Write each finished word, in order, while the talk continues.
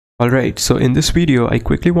Alright, so in this video, I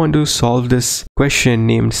quickly want to solve this question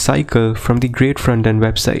named cycle from the Great Frontend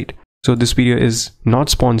website. So this video is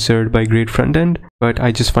not sponsored by Great Frontend, but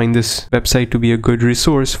I just find this website to be a good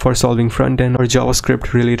resource for solving frontend or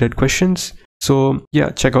JavaScript related questions. So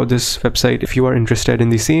yeah, check out this website if you are interested in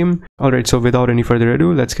the same. Alright, so without any further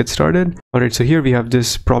ado, let's get started. Alright, so here we have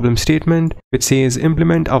this problem statement which says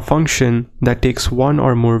implement a function that takes one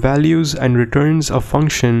or more values and returns a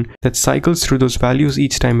function that cycles through those values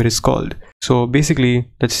each time it is called. So basically,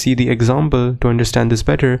 let's see the example to understand this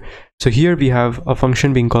better. So here we have a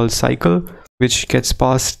function being called cycle, which gets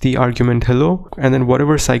passed the argument hello, and then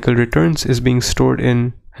whatever cycle returns is being stored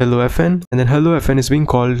in hello_fn, and then hello_fn is being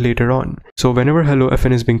called later on. So whenever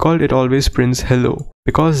hello_fn is being called, it always prints hello.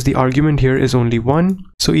 Because the argument here is only one,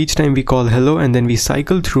 so each time we call hello and then we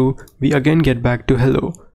cycle through, we again get back to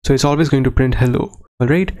hello. So it's always going to print hello.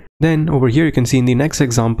 Alright, then over here you can see in the next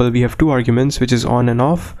example we have two arguments, which is on and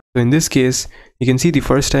off. So in this case, you can see the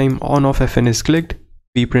first time on_off_fn is clicked,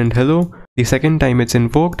 we print hello. The second time it's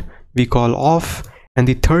invoked, we call off, and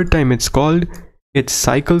the third time it's called, it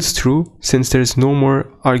cycles through. Since there's no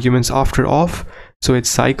more arguments after off, so it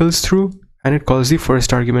cycles through and it calls the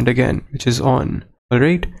first argument again, which is on.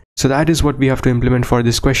 Alright, so that is what we have to implement for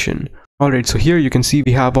this question. Alright, so here you can see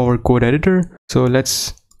we have our code editor. So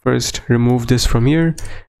let's first remove this from here,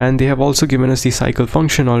 and they have also given us the cycle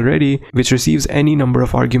function already, which receives any number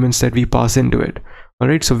of arguments that we pass into it.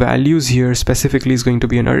 Alright, so values here specifically is going to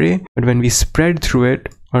be an array, but when we spread through it,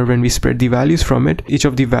 or when we spread the values from it, each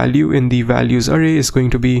of the value in the values array is going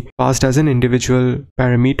to be passed as an individual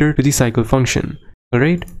parameter to the cycle function.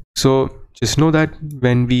 Alright, so just know that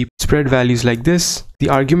when we spread values like this, the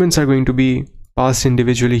arguments are going to be passed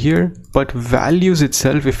individually here, but values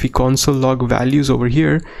itself, if we console log values over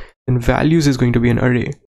here, then values is going to be an array.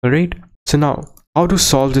 Alright, so now how to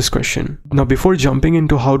solve this question. Now before jumping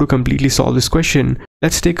into how to completely solve this question,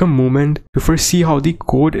 let's take a moment to first see how the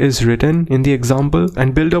code is written in the example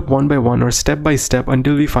and build up one by one or step by step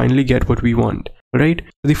until we finally get what we want. Alright,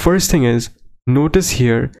 so the first thing is, notice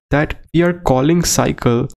here that we are calling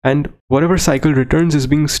cycle and whatever cycle returns is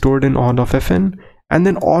being stored in on_off_fn, and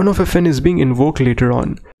then on_off_fn is being invoked later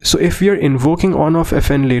on. So if we are invoking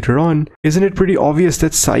on_off_fn later on, isn't it pretty obvious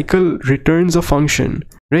that cycle returns a function,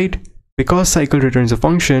 right? Because cycle returns a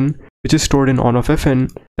function which is stored in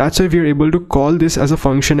on_off_fn, that's why we are able to call this as a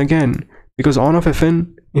function again, because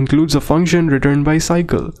on_off_fn includes a function returned by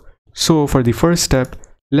cycle. So for the first step,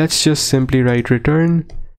 let's just simply write return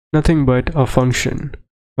nothing but a function.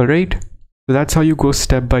 Alright, so that's how you go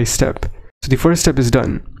step by step. So the first step is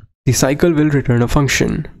done. The cycle will return a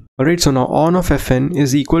function. Alright, so now on_off_fn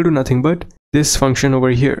is equal to nothing but this function over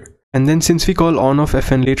here. And then since we call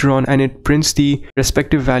on_off_fn later on and it prints the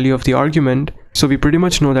respective value of the argument, so we pretty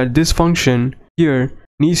much know that this function here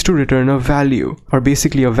needs to return a value, or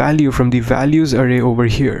basically a value from the values array over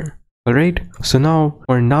here. Alright, so now,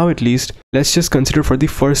 or now at least, let's just consider for the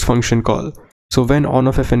first function call. So when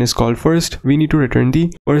on_off_fn is called first, we need to return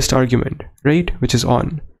the first argument, right, which is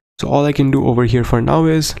on. So all I can do over here for now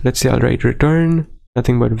is, let's say I'll write return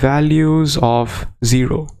nothing but values of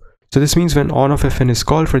 0. So this means when on_off_fn is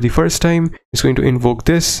called for the first time, it's going to invoke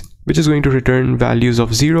this, which is going to return values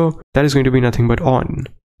of 0. That is going to be nothing but on.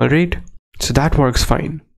 Alright, so that works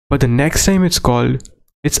fine. But the next time it's called,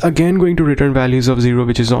 it's again going to return values of 0,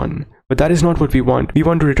 which is on. But that is not what we want. We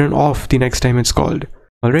want to return off the next time it's called.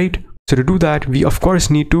 Alright, so to do that, we of course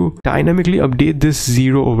need to dynamically update this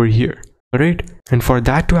 0 over here. Alright, and for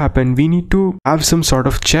that to happen, we need to have some sort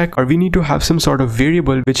of check, or we need to have some sort of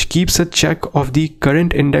variable which keeps a check of the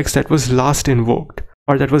current index that was last invoked,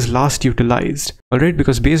 or that was last utilized. Alright,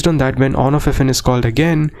 because based on that, when on_off_fn is called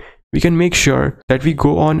again, we can make sure that we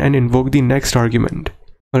go on and invoke the next argument.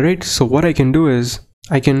 Alright, so what I can do is,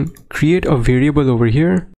 I can create a variable over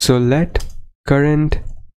here. So let current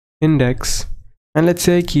index, and let's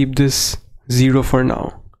say I keep this 0 for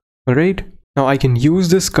now. Alright, now I can use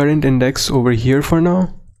this current index over here for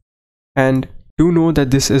now, and do know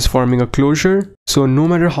that this is forming a closure. So no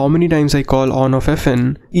matter how many times I call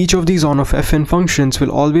on_off_fn, each of these on_off_fn functions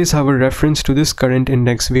will always have a reference to this current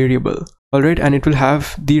index variable. Alright, and it will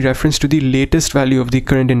have the reference to the latest value of the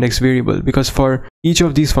current index variable, because for each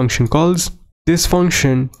of these function calls, this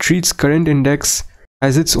function treats current index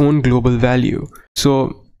as its own global value.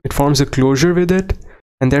 So it forms a closure with it,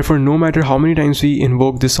 and therefore no matter how many times we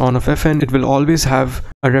invoke this on_off_fn, it will always have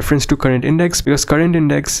a reference to current index, because current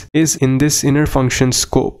index is in this inner function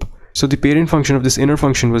scope. So the parent function of this inner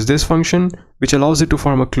function was this function, which allows it to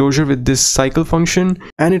form a closure with this cycle function,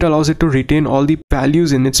 and it allows it to retain all the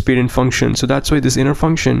values in its parent function. So that's why this inner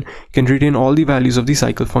function can retain all the values of the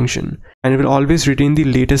cycle function, and it will always retain the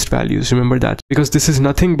latest values. Remember that, because this is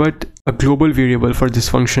nothing but a global variable for this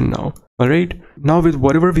function now. Alright, now with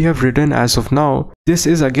whatever we have written as of now, this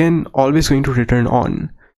is again always going to return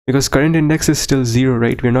on, because current index is still 0,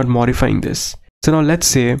 right? We're not modifying this. So now let's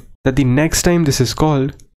say that the next time this is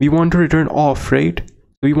called, we want to return off, right?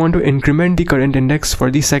 We want to increment the current index for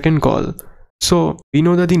the second call. So we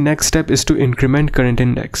know that the next step is to increment current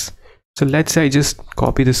index. So let's say I just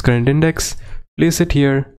copy this current index, place it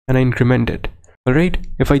here, and I increment it. Alright,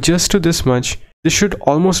 if I just do this much, this should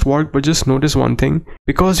almost work, but just notice one thing,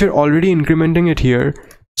 because we're already incrementing it here.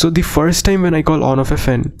 So the first time when I call on of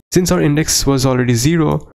fn, since our index was already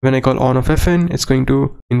 0, when I call on of fn, it's going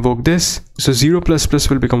to invoke this. So 0 plus plus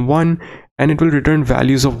will become 1, and it will return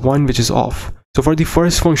values of 1, which is off. So for the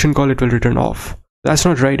first function call, it will return off. That's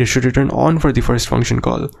not right, it should return on for the first function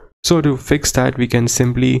call. So to fix that, we can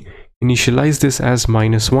simply initialize this as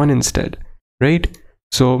 -1 instead, right?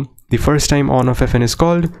 So the first time on of fn is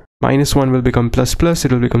called, -1 will become plus plus,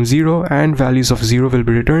 it will become 0, and values of 0 will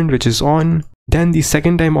be returned, which is on. Then the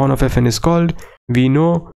second time on of fn is called, we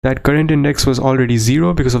know that current index was already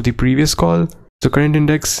 0 because of the previous call. So current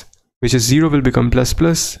index, which is 0, will become plus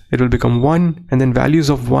plus, it will become 1, and then values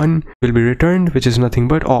of 1 will be returned, which is nothing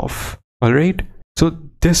but off. Alright, so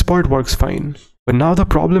this part works fine. But now the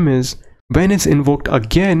problem is, when it's invoked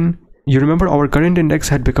again, you remember our current index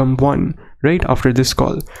had become 1, right, after this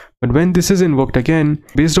call. But when this is invoked again,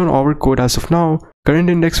 based on our code as of now, current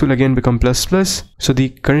index will again become plus plus. So the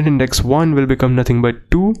current index 1 will become nothing but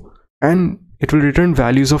 2, and it will return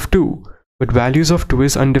values of 2. But values of 2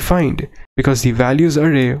 is undefined, because the values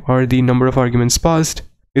array, or the number of arguments passed,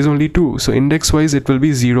 is only 2. So index wise it will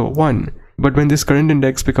be 0, 1. But when this current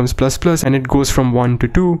index becomes plus plus and it goes from 1 to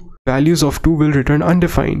 2, values of 2 will return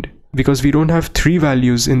undefined, because we don't have 3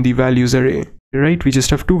 values in the values array, right? We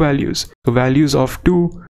just have 2 values. So values of 2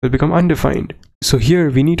 will become undefined. So here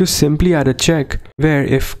we need to simply add a check where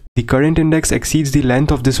if the current index exceeds the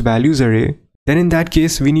length of this values array, then in that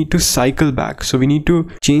case we need to cycle back. So we need to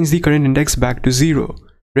change the current index back to 0,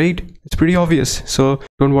 right? It's pretty obvious. So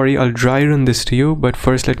don't worry, I'll dry run this to you, but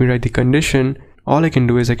first let me write the condition. All I can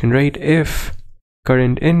do is I can write if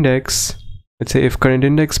current index, let's say if current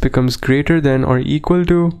index becomes greater than or equal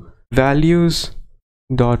to values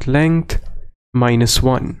dot length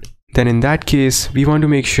 -1, then in that case we want to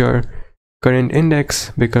make sure current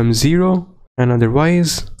index becomes 0, and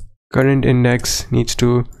otherwise current index needs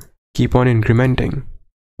to keep on incrementing.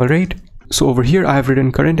 Alright, so over here I have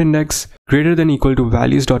written current index greater than equal to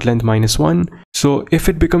values.length -1. So if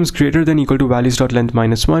it becomes greater than equal to values.length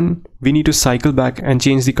 -1, we need to cycle back and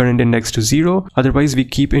change the current index to 0. Otherwise we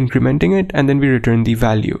keep incrementing it, and then we return the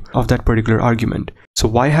value of that particular argument. So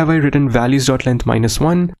why have I written values.length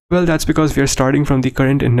 -1? Well, that's because we are starting from the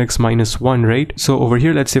current index -1, right? So over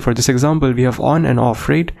here, let's say for this example, we have on and off,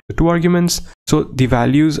 right? The 2 arguments. So the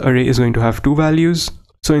values array is going to have 2 values.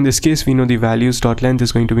 So in this case, we know the values.length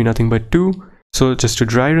is going to be nothing but 2. So just to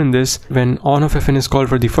dry run this, when on of fn is called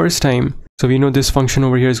for the first time, so we know this function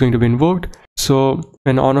over here is going to be invoked. So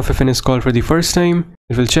when on of fn is called for the first time,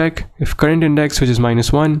 it will check if current index, which is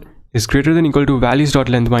 -1, is greater than equal to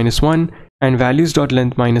values.length -1, and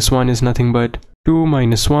values.length -1 is nothing but 2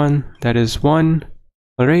 minus 1, that is 1.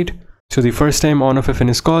 Alright, so the first time on of fn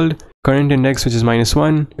is called, current index, which is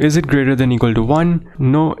 -1, is it greater than equal to 1?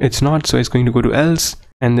 No, it's not, so it's going to go to else,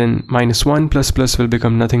 and then -1 plus plus will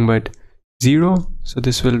become nothing but 0. So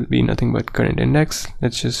this will be nothing but current index.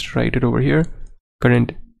 Let's just write it over here,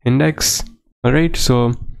 current index. Alright,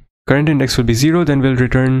 so current index will be 0, then we'll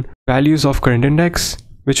return values of current index,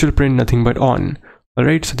 which will print nothing but on.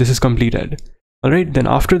 Alright, so this is completed. Alright, then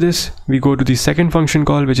after this, we go to the second function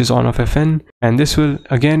call, which is on of fn, and this will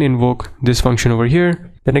again invoke this function over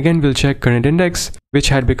here. Then again, we'll check current index, which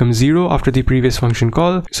had become 0 after the previous function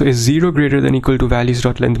call. So is 0 greater than equal to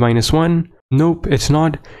values.length -1? Nope, it's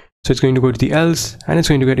not. So it's going to go to the else, and it's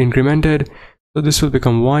going to get incremented. So this will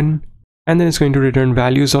become 1, and then it's going to return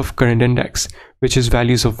values of current index, which is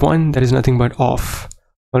values of 1, that is nothing but off.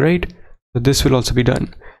 Alright, so this will also be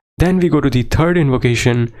done. Then we go to the third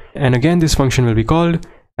invocation, and again this function will be called,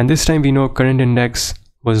 and this time we know current index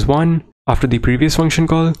was 1 after the previous function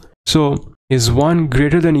call. So is 1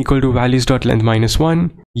 greater than equal to values.length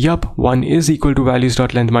 -1? Yup, 1 is equal to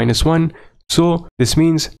values.length -1. So this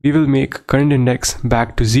means we will make current index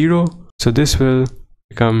back to 0. So this will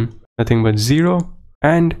become nothing but 0,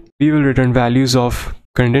 and we will return values of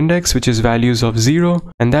current index, which is values of 0,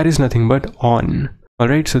 and that is nothing but on.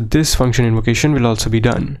 Alright, so this function invocation will also be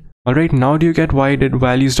done. Alright, now do you get why I did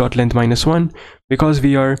values.length -1? Because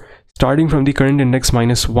we are starting from the current index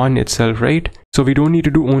 -1 itself, right? So we don't need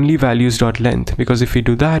to do only values.length, because if we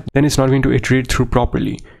do that, then it's not going to iterate through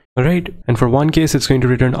properly. Alright, and for one case, it's going to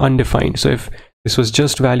return undefined. So if this was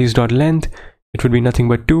just values.length, it would be nothing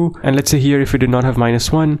but 2. And let's say here, if we did not have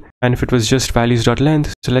 -1, and if it was just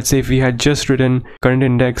values.length, so let's say if we had just written current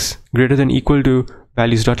index greater than equal to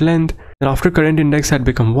values.length, then after current index had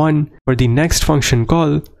become 1, for the next function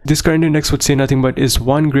call, this current index would say nothing but is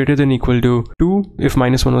 1 greater than equal to 2 if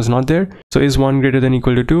 -1 was not there. So is 1 greater than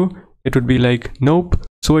equal to 2? It would be like nope.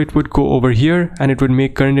 So it would go over here and it would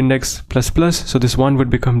make current index ++. So this 1 would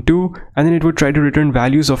become 2, and then it would try to return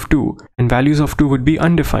values of 2, and values of 2 would be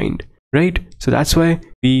undefined, right? So that's why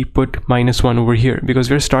we put -1 over here, because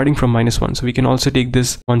we're starting from -1. So we can also take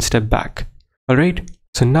this one step back. All right.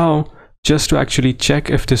 So now, just to actually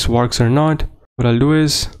check if this works or not, what I'll do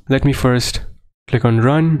is, let me first click on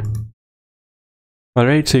run.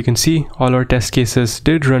 Alright, so you can see all our test cases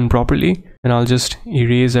did run properly, and I'll just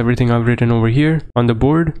erase everything I've written over here on the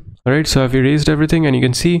board. Alright, so I've erased everything, and you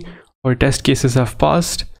can see our test cases have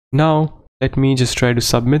passed. Now, let me just try to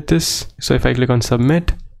submit this. So if I click on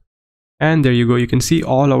submit, and there you go, you can see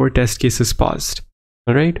all our test cases passed.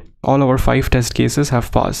 Alright, all our 5 test cases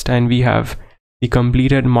have passed, and we have the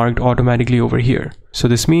completed marked automatically over here. So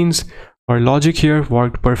this means our logic here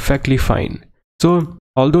worked perfectly fine. So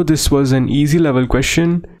although this was an easy level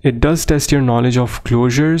question, it does test your knowledge of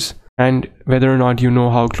closures and whether or not you know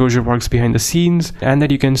how closure works behind the scenes, and that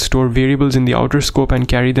you can store variables in the outer scope and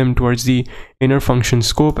carry them towards the inner function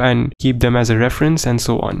scope and keep them as a reference, and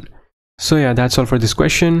so on. So yeah, that's all for this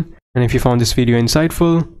question. And if you found this video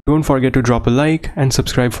insightful, don't forget to drop a like and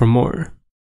subscribe for more.